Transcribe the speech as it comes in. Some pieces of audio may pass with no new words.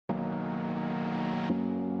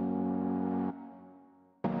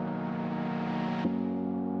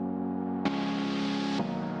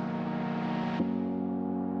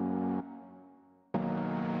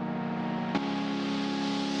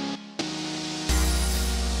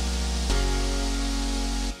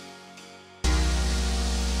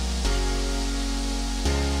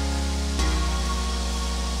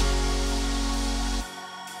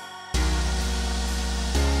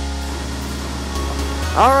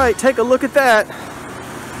All right, take a look at that.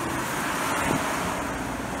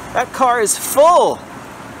 That car is full.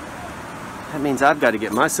 That means I've got to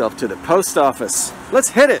get myself to the post office. Let's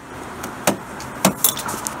hit it.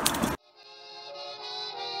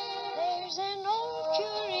 There's an old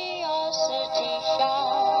curiosity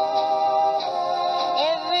shop.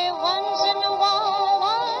 Every once in a while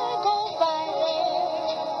I go by there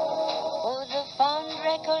for the fond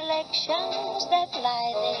recollections that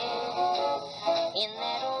lie there in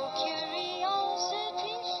that old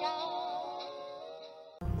curiosity shop.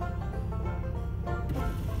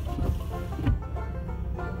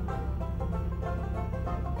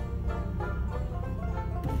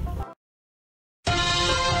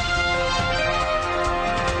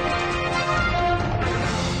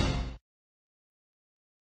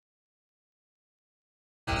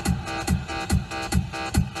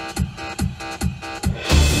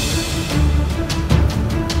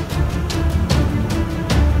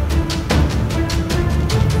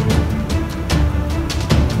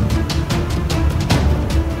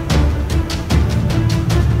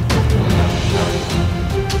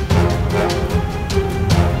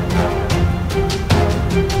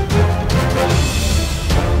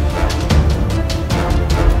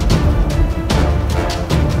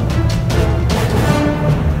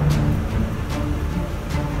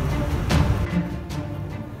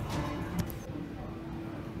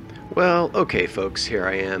 Well, okay folks, here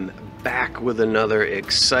I am back with another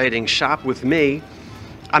exciting shop with me.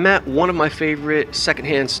 I'm at one of my favorite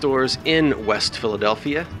secondhand stores in West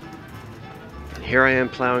Philadelphia. And here I am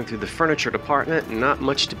plowing through the furniture department, and not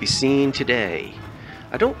much to be seen today.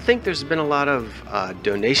 I don't think there's been a lot of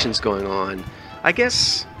donations going on. I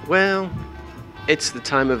guess, well, it's the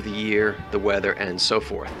time of the year, the weather, and so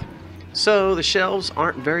forth. So the shelves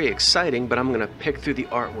aren't very exciting, but I'm going to pick through the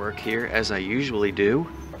artwork here as I usually do.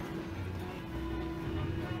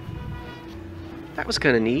 That was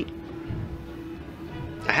kind of neat.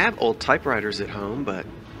 I have old typewriters at home, but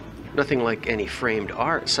nothing like any framed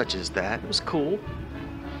art such as that. It was cool.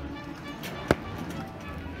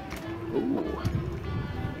 Ooh.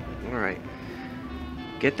 Alright.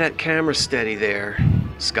 Get that camera steady there,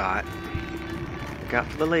 Scott. Look out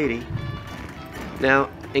for the lady. Now,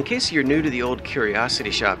 in case you're new to the old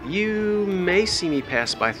curiosity shop, you may see me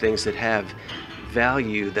pass by things that have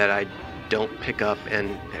value that I don't pick up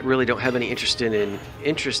and really don't have any interest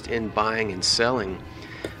in buying and selling.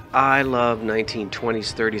 I love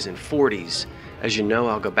 1920s, 30s, and 40s. As you know,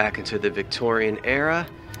 I'll go back into the Victorian era.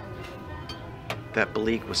 That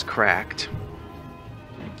bleak was cracked.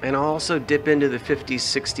 And I'll also dip into the 50s,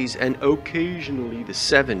 60s, and occasionally the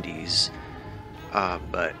 70s.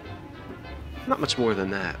 But not much more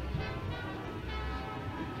than that.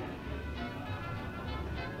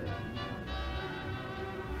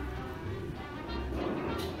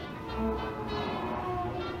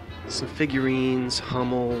 Some figurines,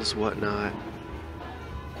 Hummels, whatnot.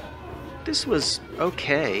 This was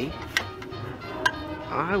okay.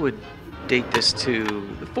 I would date this to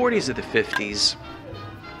the 40s or the 50s.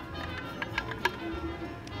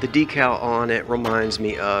 The decal on it reminds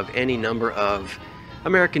me of any number of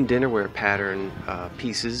American dinnerware pattern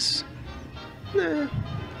pieces.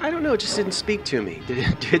 I don't know, it just didn't speak to me.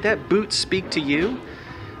 Did that boot speak to you?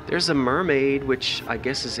 There's a mermaid, which I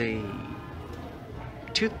guess is a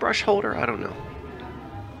toothbrush holder? I don't know.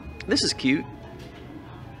 This is cute.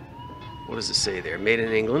 What does it say there? Made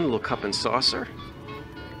in England, little cup and saucer.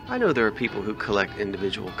 I know there are people who collect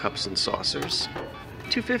individual cups and saucers.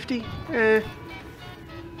 $2.50? Eh.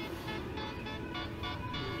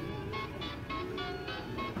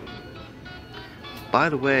 By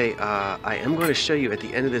the way, I am going to show you at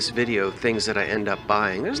the end of this video things that I end up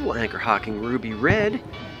buying. There's a little anchor hocking ruby red.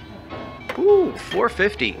 Ooh,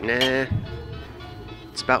 $4.50. Nah.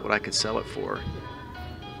 It's about what I could sell it for.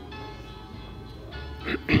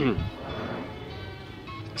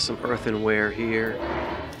 Some earthenware here.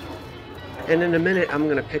 And in a minute, I'm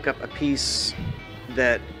going to pick up a piece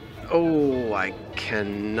that, oh, I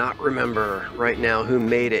cannot remember right now who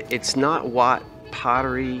made it. It's not Watt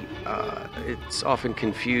pottery. It's often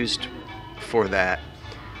confused for that.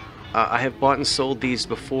 I have bought and sold these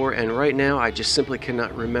before, and right now I just simply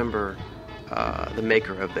cannot remember the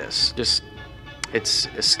maker of this. It's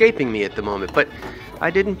escaping me at the moment, but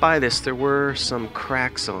I didn't buy this. There were some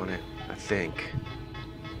cracks on it, I think.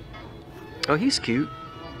 Oh, he's cute.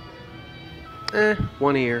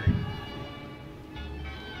 One ear.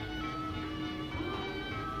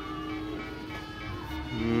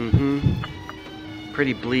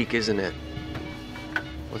 Pretty bleak, isn't it?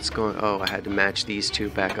 What's going... Oh, I had to match these two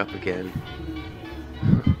back up again.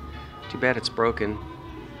 Too bad it's broken.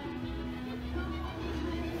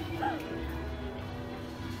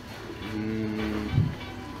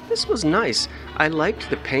 This was nice. I liked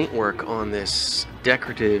the paintwork on this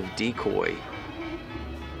decorative decoy.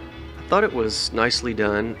 I thought it was nicely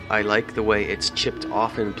done. I like the way it's chipped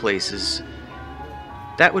off in places.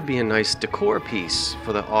 That would be a nice decor piece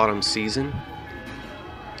for the autumn season.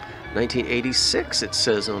 1986 it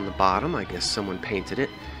says on the bottom. I guess someone painted it.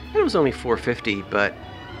 It was only $4.50, but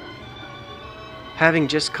having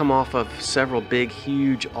just come off of several big,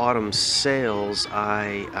 huge autumn sales,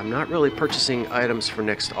 I'm not really purchasing items for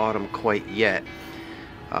next autumn quite yet.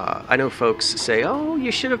 I know folks say, oh,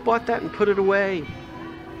 you should have bought that and put it away.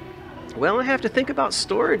 Well, I have to think about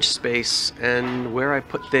storage space and where I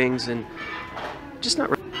put things, and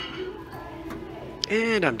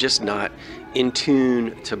I'm just not in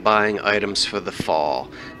tune to buying items for the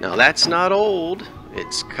fall. Now, that's not old.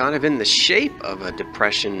 It's kind of in the shape of a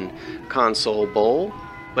Depression console bowl,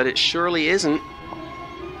 but it surely isn't.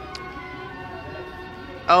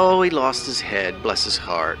 Oh, he lost his head, bless his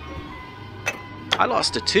heart. I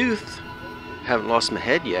lost a tooth. Haven't lost my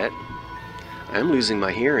head yet. I'm losing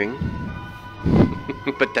my hearing.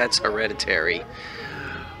 But that's hereditary.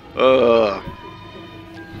 And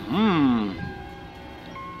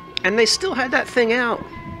they still had that thing out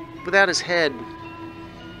without his head.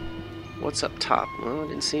 What's up top? Well, I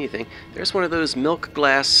didn't see anything. There's one of those milk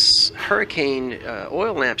glass hurricane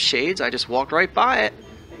oil lamp shades. I just walked right by it.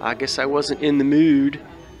 I guess I wasn't in the mood.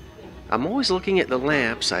 I'm always looking at the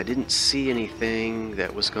lamps. I didn't see anything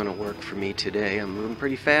that was going to work for me today. I'm moving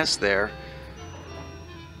pretty fast there.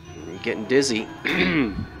 I'm getting dizzy.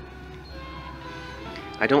 I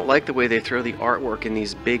don't like the way they throw the artwork in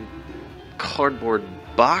these big cardboard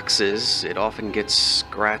boxes. It often gets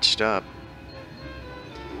scratched up.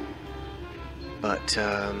 But,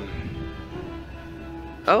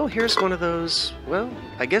 oh, here's one of those. Well,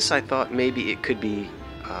 I guess I thought maybe it could be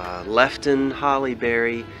Lefton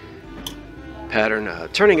Hollyberry pattern.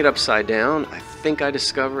 Turning it upside down, I think I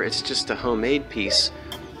discover it's just a homemade piece.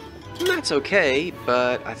 And that's okay,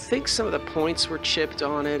 but I think some of the points were chipped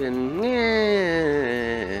on it, and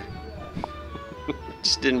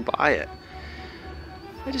just didn't buy it.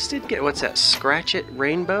 I just didn't get, what's that, Scratch It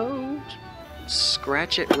Rainbow?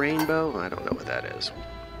 Scratch It Rainbow? I don't know what that is.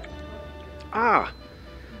 Ah,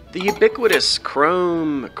 the ubiquitous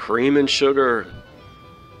chrome cream and sugar.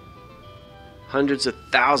 Hundreds of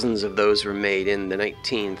thousands of those were made in the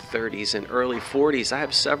 1930s and early 40s. I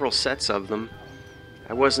have several sets of them.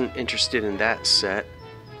 I wasn't interested in that set.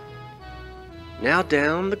 Now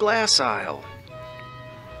down the glass aisle.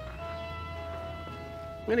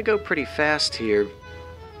 I'm going to go pretty fast here.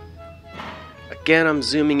 Again, I'm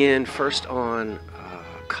zooming in first on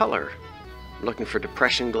color. I'm looking for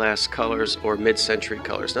Depression glass colors or mid-century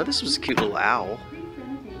colors. Now this was a cute little owl.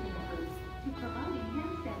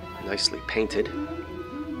 Nicely painted.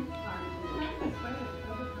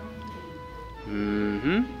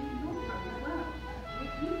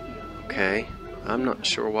 Okay, I'm not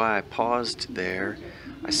sure why I paused there.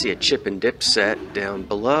 I see a chip and dip set down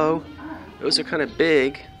below. Those are kind of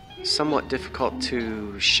big, somewhat difficult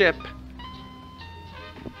to ship.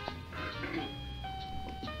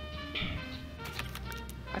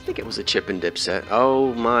 I think it was a chip and dip set.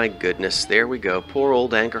 Oh my goodness, there we go. Poor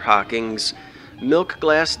old Anchor Hocking's milk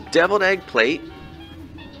glass deviled egg plate.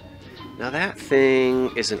 Now that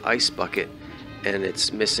thing is an ice bucket, and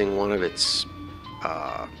it's missing one of its,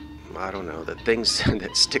 I don't know, the things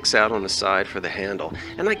that sticks out on the side for the handle.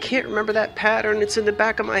 And I can't remember that pattern. It's in the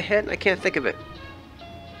back of my head, and I can't think of it.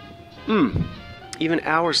 Even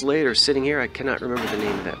hours later, sitting here, I cannot remember the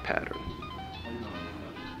name of that pattern.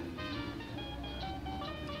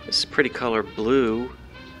 This is pretty color blue.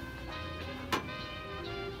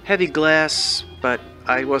 Heavy glass, but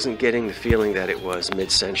I wasn't getting the feeling that it was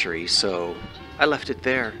mid-century, so I left it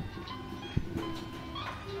there.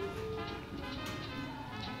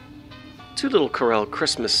 Two little Corel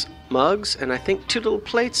Christmas mugs, and I think two little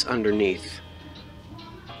plates underneath.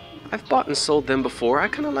 I've bought and sold them before. I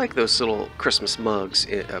kind of like those little Christmas mugs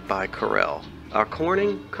by Corel.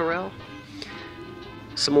 Corning Corel.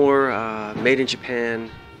 Some more made in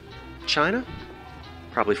Japan, China,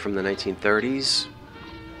 probably from the 1930s.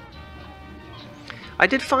 I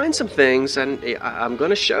did find some things, and I'm going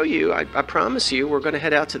to show you. I promise you, we're going to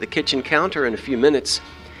head out to the kitchen counter in a few minutes.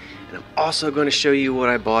 And I'm also going to show you what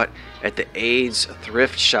I bought at the AIDS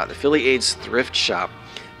thrift shop, the Philly AIDS thrift shop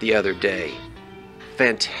the other day.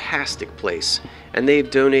 Fantastic place. And they've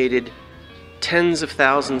donated tens of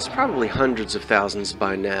thousands, probably hundreds of thousands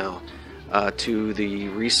by now, to the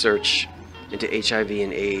research into HIV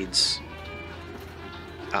and AIDS.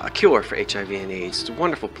 A cure for HIV and AIDS. It's a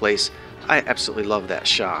wonderful place. I absolutely love that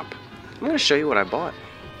shop. I'm going to show you what I bought.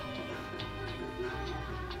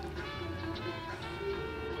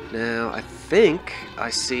 Now, I think I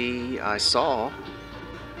saw,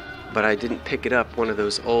 but I didn't pick it up, one of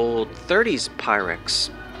those old 30s Pyrex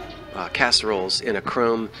casseroles in a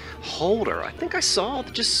chrome holder. I think I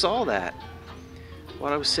just saw that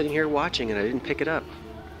while I was sitting here watching, and I didn't pick it up.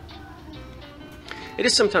 It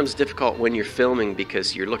is sometimes difficult when you're filming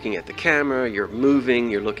because you're looking at the camera, you're moving,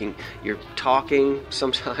 you're talking,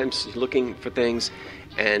 sometimes you're looking for things,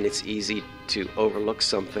 and it's easy to overlook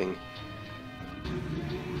something.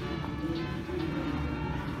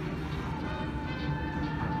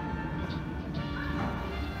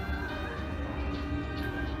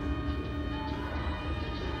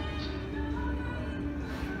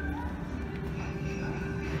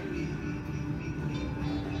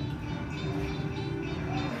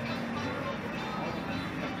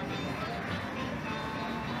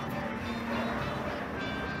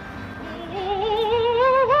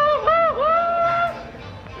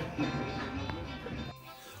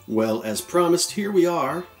 Well, as promised, here we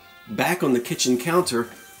are, back on the kitchen counter.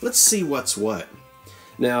 Let's see what's what.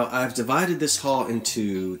 Now, I've divided this haul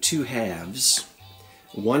into two halves.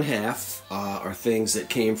 One half are things that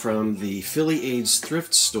came from the Philly AIDS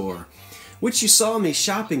thrift store, which you saw me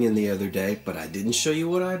shopping in the other day, but I didn't show you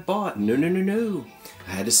what I bought. No.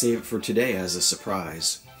 I had to save it for today as a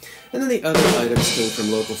surprise. And then the other items came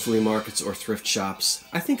from local flea markets or thrift shops.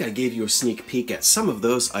 I think I gave you a sneak peek at some of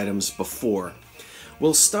those items before.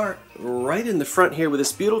 We'll start right in the front here with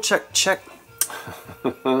this beautiful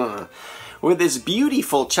with this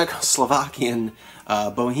beautiful Czechoslovakian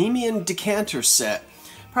Bohemian decanter set.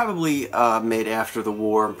 Probably made after the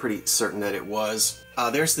war. I'm pretty certain that it was.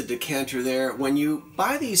 There's the decanter there. When you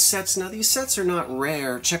buy these sets, now these sets are not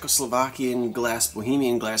rare. Czechoslovakian glass,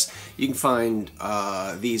 Bohemian glass, you can find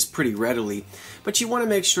these pretty readily. But you want to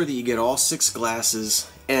make sure that you get all 6 glasses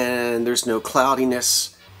and there's no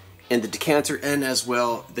cloudiness in the decanter, and as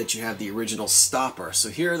well that you have the original stopper. So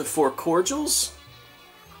here are the 4 cordials.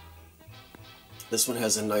 This one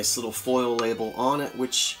has a nice little foil label on it,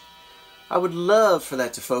 which I would love for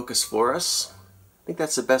that to focus for us. I think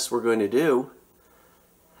that's the best we're going to do.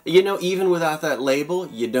 You know, even without that label,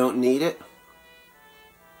 you don't need it.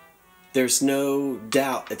 There's no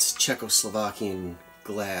doubt it's Czechoslovakian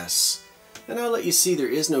glass. And I'll let you see there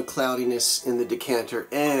is no cloudiness in the decanter,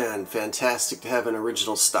 and fantastic to have an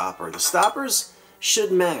original stopper. The stoppers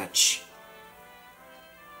should match.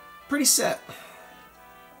 Pretty set.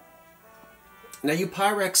 Now you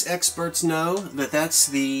Pyrex experts know that that's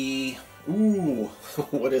the,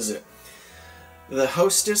 what is it? The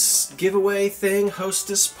hostess giveaway thing,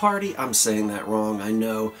 hostess party. I'm saying that wrong, I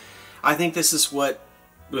know. I think this is what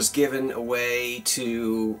was given away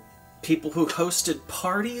to people who hosted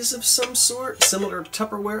parties of some sort, similar to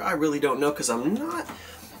Tupperware. I really don't know because I'm not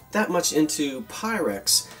that much into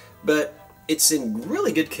Pyrex, but it's in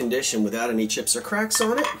really good condition without any chips or cracks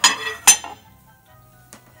on it.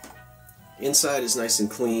 Inside is nice and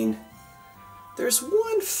clean. There's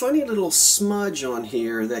one funny little smudge on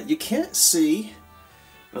here that you can't see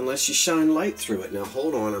unless you shine light through it. Now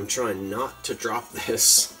hold on, I'm trying not to drop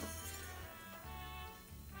this.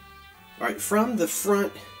 Alright, from the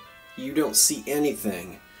front you don't see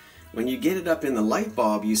anything. When you get it up in the light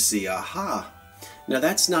bulb you see, aha. Now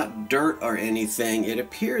that's not dirt or anything. It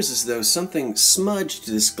appears as though something smudged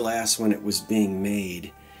this glass when it was being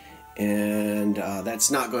made. And that's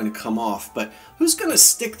not going to come off. But who's going to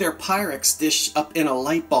stick their Pyrex dish up in a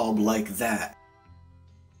light bulb like that?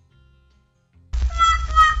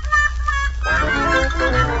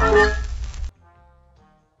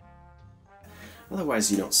 Otherwise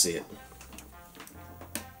you don't see it.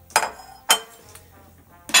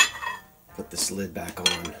 Put this lid back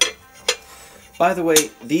on. By the way,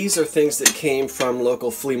 these are things that came from local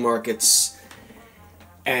flea markets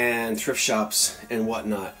and thrift shops and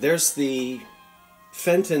whatnot. There's the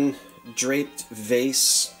Fenton draped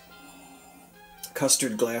vase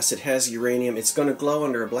custard glass. It has uranium. It's going to glow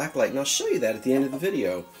under a black light, and I'll show you that at the end of the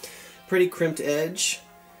video. Pretty crimped edge,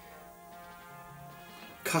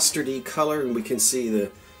 custardy color, and we can see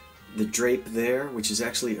the drape there, which is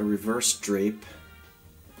actually a reverse drape.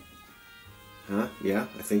 Huh? Yeah,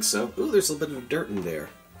 I think so. Ooh, there's a little bit of dirt in there.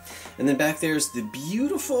 And then back there's the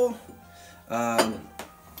beautiful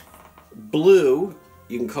blue.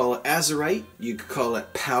 You can call it azurite, you could call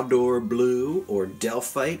it powder blue, or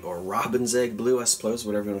delphite, or robin's egg blue, I suppose,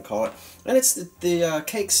 whatever you want to call it. And it's the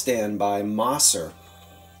cake stand by Mosser.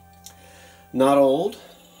 Not old,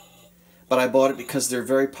 but I bought it because they're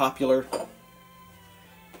very popular.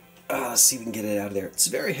 Let's see if we can get it out of there. It's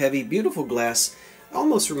very heavy, beautiful glass.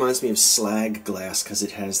 Almost reminds me of slag glass because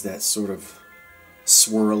it has that sort of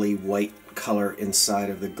swirly white color inside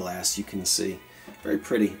of the glass, you can see. Very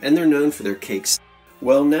pretty. And they're known for their cakes.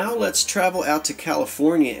 Well, now let's travel out to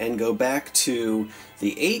California and go back to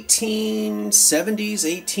the 1870s,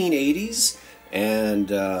 1880s.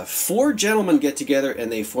 And four gentlemen get together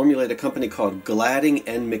and they formulate a company called Gladding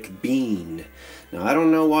and McBean. Now, I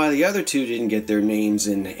don't know why the other two didn't get their names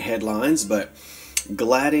in headlines, but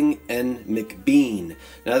Gladding and McBean.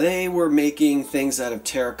 Now, they were making things out of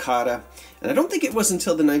terracotta, and I don't think it was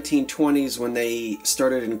until the 1920s when they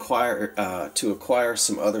started to acquire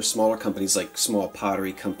some other smaller companies, like small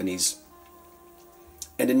pottery companies.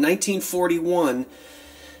 And in 1941,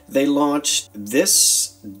 they launched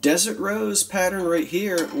this desert rose pattern right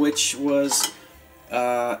here, which was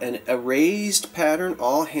a raised pattern,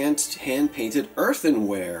 all hand-painted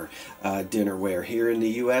earthenware dinnerware here in the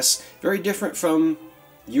U.S. Very different from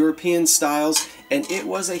European styles, and it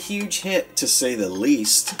was a huge hit, to say the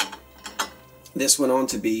least. This went on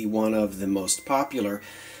to be one of the most popular,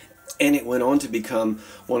 and it went on to become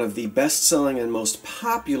one of the best-selling and most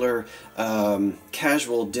popular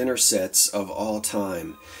casual dinner sets of all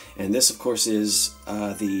time. And this, of course, is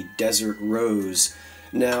the Desert Rose.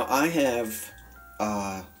 Now, I have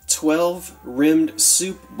 12 rimmed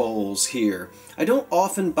soup bowls here. I don't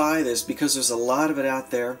often buy this because there's a lot of it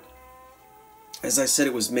out there. As I said,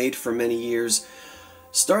 it was made for many years.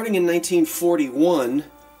 Starting in 1941,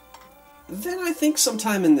 then I think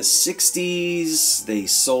sometime in the 60s, they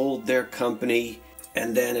sold their company.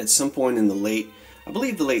 And then at some point in the I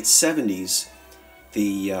believe the late 70s,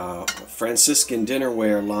 the Franciscan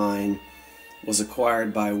dinnerware line was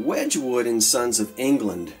acquired by Wedgwood and Sons of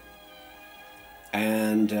England.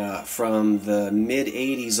 And from the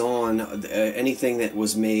mid-80s on, anything that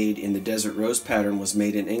was made in the Desert Rose pattern was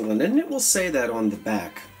made in England, and it will say that on the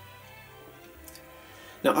back.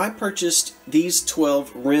 Now, I purchased these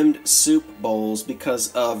 12 rimmed soup bowls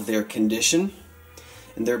because of their condition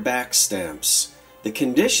and their back stamps. The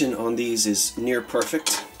condition on these is near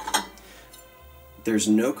perfect. There's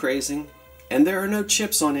no crazing, and there are no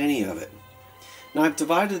chips on any of it. Now, I've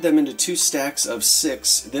divided them into two stacks of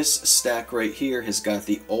 6. This stack right here has got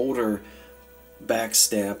the older back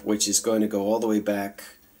stamp, which is going to go all the way back,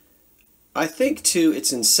 I think, to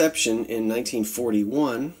its inception in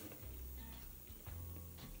 1941.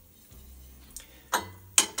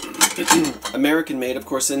 American made, of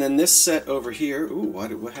course, and then this set over here, ooh,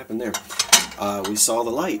 what happened there? We saw the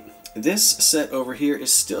light. This set over here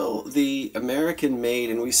is still the American made,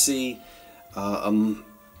 and we see a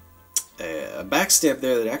back stamp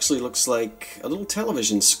there that actually looks like a little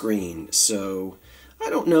television screen. So I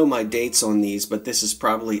don't know my dates on these, but this is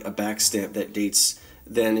probably a back stamp that dates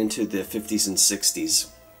then into the 50s and 60s.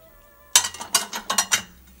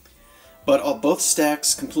 But both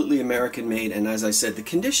stacks completely American made, and as I said, the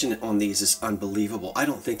condition on these is unbelievable. I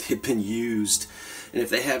don't think they've been used, and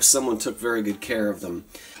if they have, someone took very good care of them.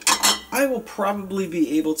 I will probably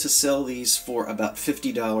be able to sell these for about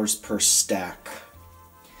 $50 per stack.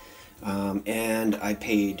 And I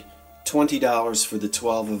paid $20 for the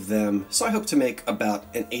 12 of them, so I hope to make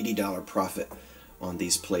about an $80 profit on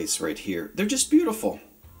these plates right here. They're just beautiful.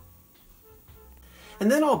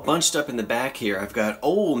 And then all bunched up in the back here, I've got,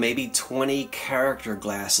 oh, maybe 20 character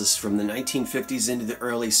glasses from the 1950s into the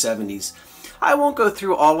early 70s. I won't go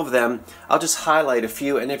through all of them. I'll just highlight a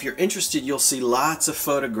few, and if you're interested, you'll see lots of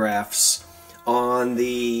photographs on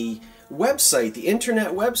the website, the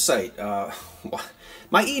internet website,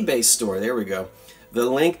 my eBay store. There we go. The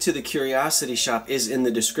link to the Curiosity Shop is in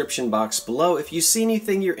the description box below if you see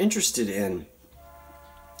anything you're interested in.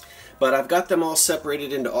 But I've got them all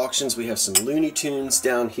separated into auctions. We have some Looney Tunes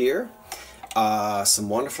down here. Some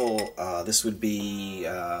wonderful, this would be,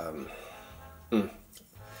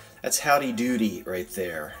 that's Howdy Doody right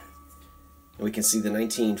there. And we can see the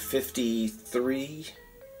 1953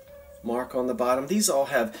 mark on the bottom. These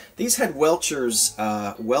had Welch's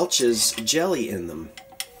jelly in them.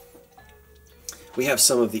 We have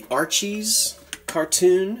some of the Archies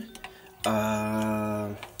cartoon.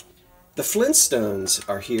 The Flintstones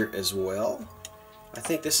are here as well. I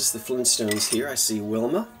think this is the Flintstones here. I see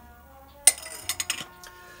Wilma.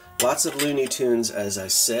 Lots of Looney Tunes, as I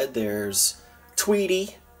said. There's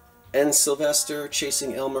Tweety and Sylvester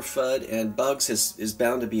chasing Elmer Fudd, and Bugs is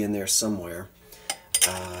bound to be in there somewhere.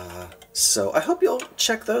 So I hope you'll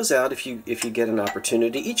check those out if you get an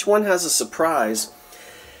opportunity. Each one has a surprise.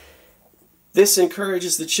 This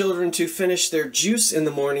encourages the children to finish their juice in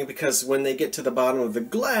the morning, because when they get to the bottom of the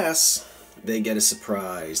glass, they get a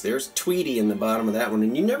surprise. There's Tweety in the bottom of that one,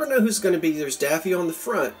 and you never know who's going to be. There's Daffy on the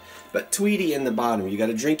front, but Tweety in the bottom. You got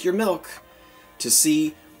to drink your milk to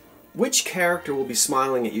see which character will be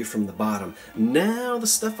smiling at you from the bottom. Now the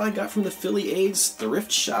stuff I got from the Philly Aids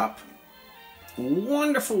thrift shop.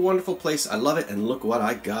 Wonderful, wonderful place. I love it, and look what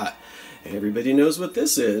I got. Everybody knows what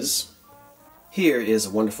this is. Here is a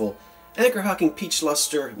wonderful Anchor Hocking Peach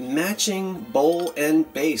Luster matching bowl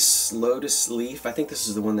and base lotus leaf. I think this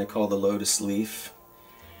is the one they call the lotus leaf.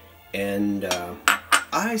 And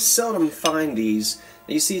I seldom find these.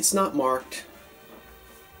 You see, it's not marked,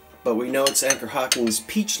 but we know it's Anchor Hocking's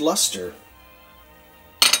Peach Luster.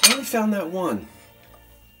 I only found that one.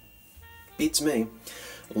 Beats me.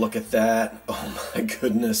 Look at that. Oh my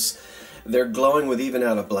goodness. They're glowing with even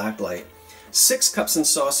out of black light. 6 cups and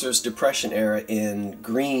saucers, Depression era, in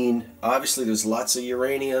green. Obviously there's lots of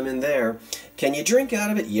uranium in there. Can you drink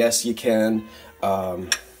out of it? Yes, you can.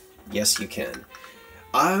 Yes, you can.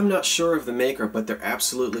 I'm not sure of the maker, but they're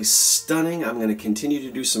absolutely stunning. I'm going to continue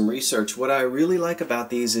to do some research. What I really like about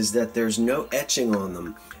these is that there's no etching on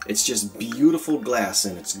them. It's just beautiful glass,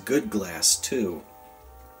 and it's good glass too.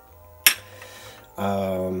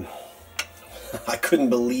 I couldn't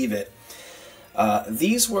believe it.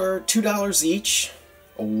 These were $2 each,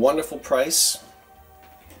 a wonderful price.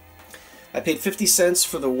 I paid 50 cents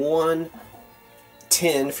for the one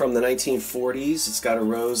tin from the 1940s. It's got a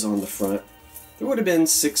rose on the front. There would have been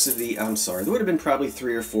 6 of the, I'm sorry, there would have been probably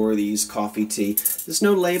 3 or 4 of these coffee tea. There's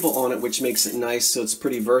no label on it, which makes it nice, so it's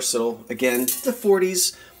pretty versatile. Again, the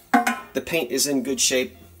 40s, the paint is in good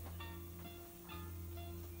shape.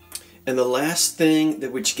 And the last thing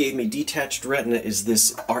that which gave me detached retina is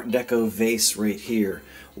this Art Deco vase right here.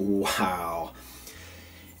 Wow.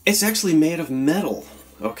 It's actually made of metal,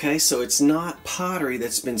 okay? So it's not pottery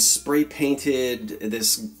that's been spray painted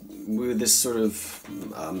with this sort of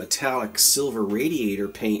metallic silver radiator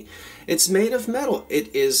paint. It's made of metal.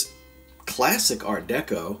 It is classic Art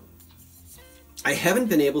Deco. I haven't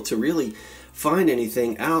been able to really find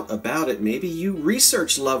anything out about it. Maybe you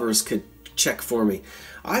research lovers could check for me.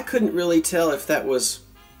 I couldn't really tell if that was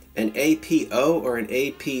an APO or an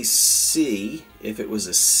APC, if it was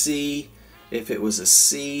a C, if it was a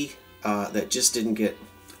C that just didn't get,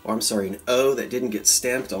 or I'm sorry, an O that didn't get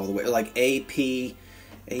stamped all the way, like AP,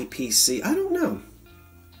 APC, I don't know.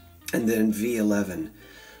 And then V11.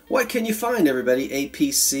 What can you find, everybody?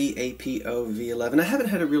 APC, APO, V11. I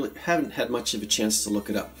haven't had much of a chance to look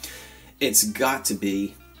it up. It's got to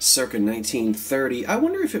be circa 1930. I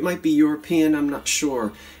wonder if it might be European. I'm not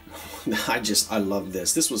sure. I love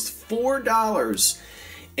this. This was $4,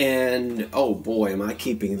 and oh boy, am I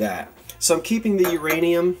keeping that. So I'm keeping the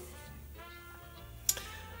uranium,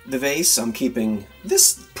 the vase. I'm keeping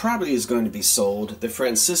this. Probably is going to be sold. The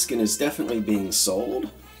Franciscan is definitely being sold,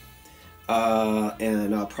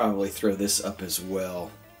 and I'll probably throw this up as well.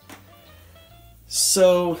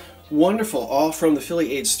 So wonderful, all from the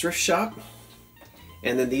Philly AIDS Thrift Shop.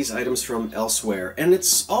 And then these items from elsewhere. And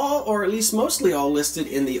it's all, or at least mostly all, listed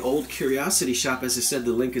in the Old Curiosity Shop. As I said,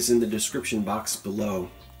 the link is in the description box below.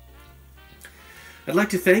 I'd like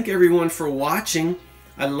to thank everyone for watching.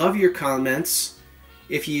 I love your comments.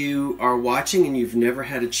 If you are watching and you've never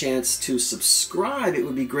had a chance to subscribe, it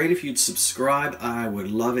would be great if you'd subscribe. I would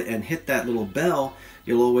love it. And hit that little bell.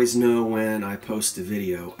 You'll always know when I post a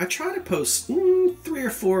video. I try to post 3 or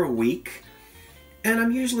 4 a week. And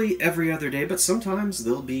I'm usually every other day, but sometimes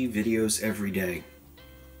there'll be videos every day.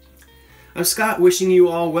 I'm Scott, wishing you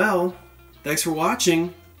all well. Thanks for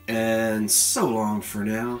watching, and so long for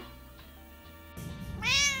now.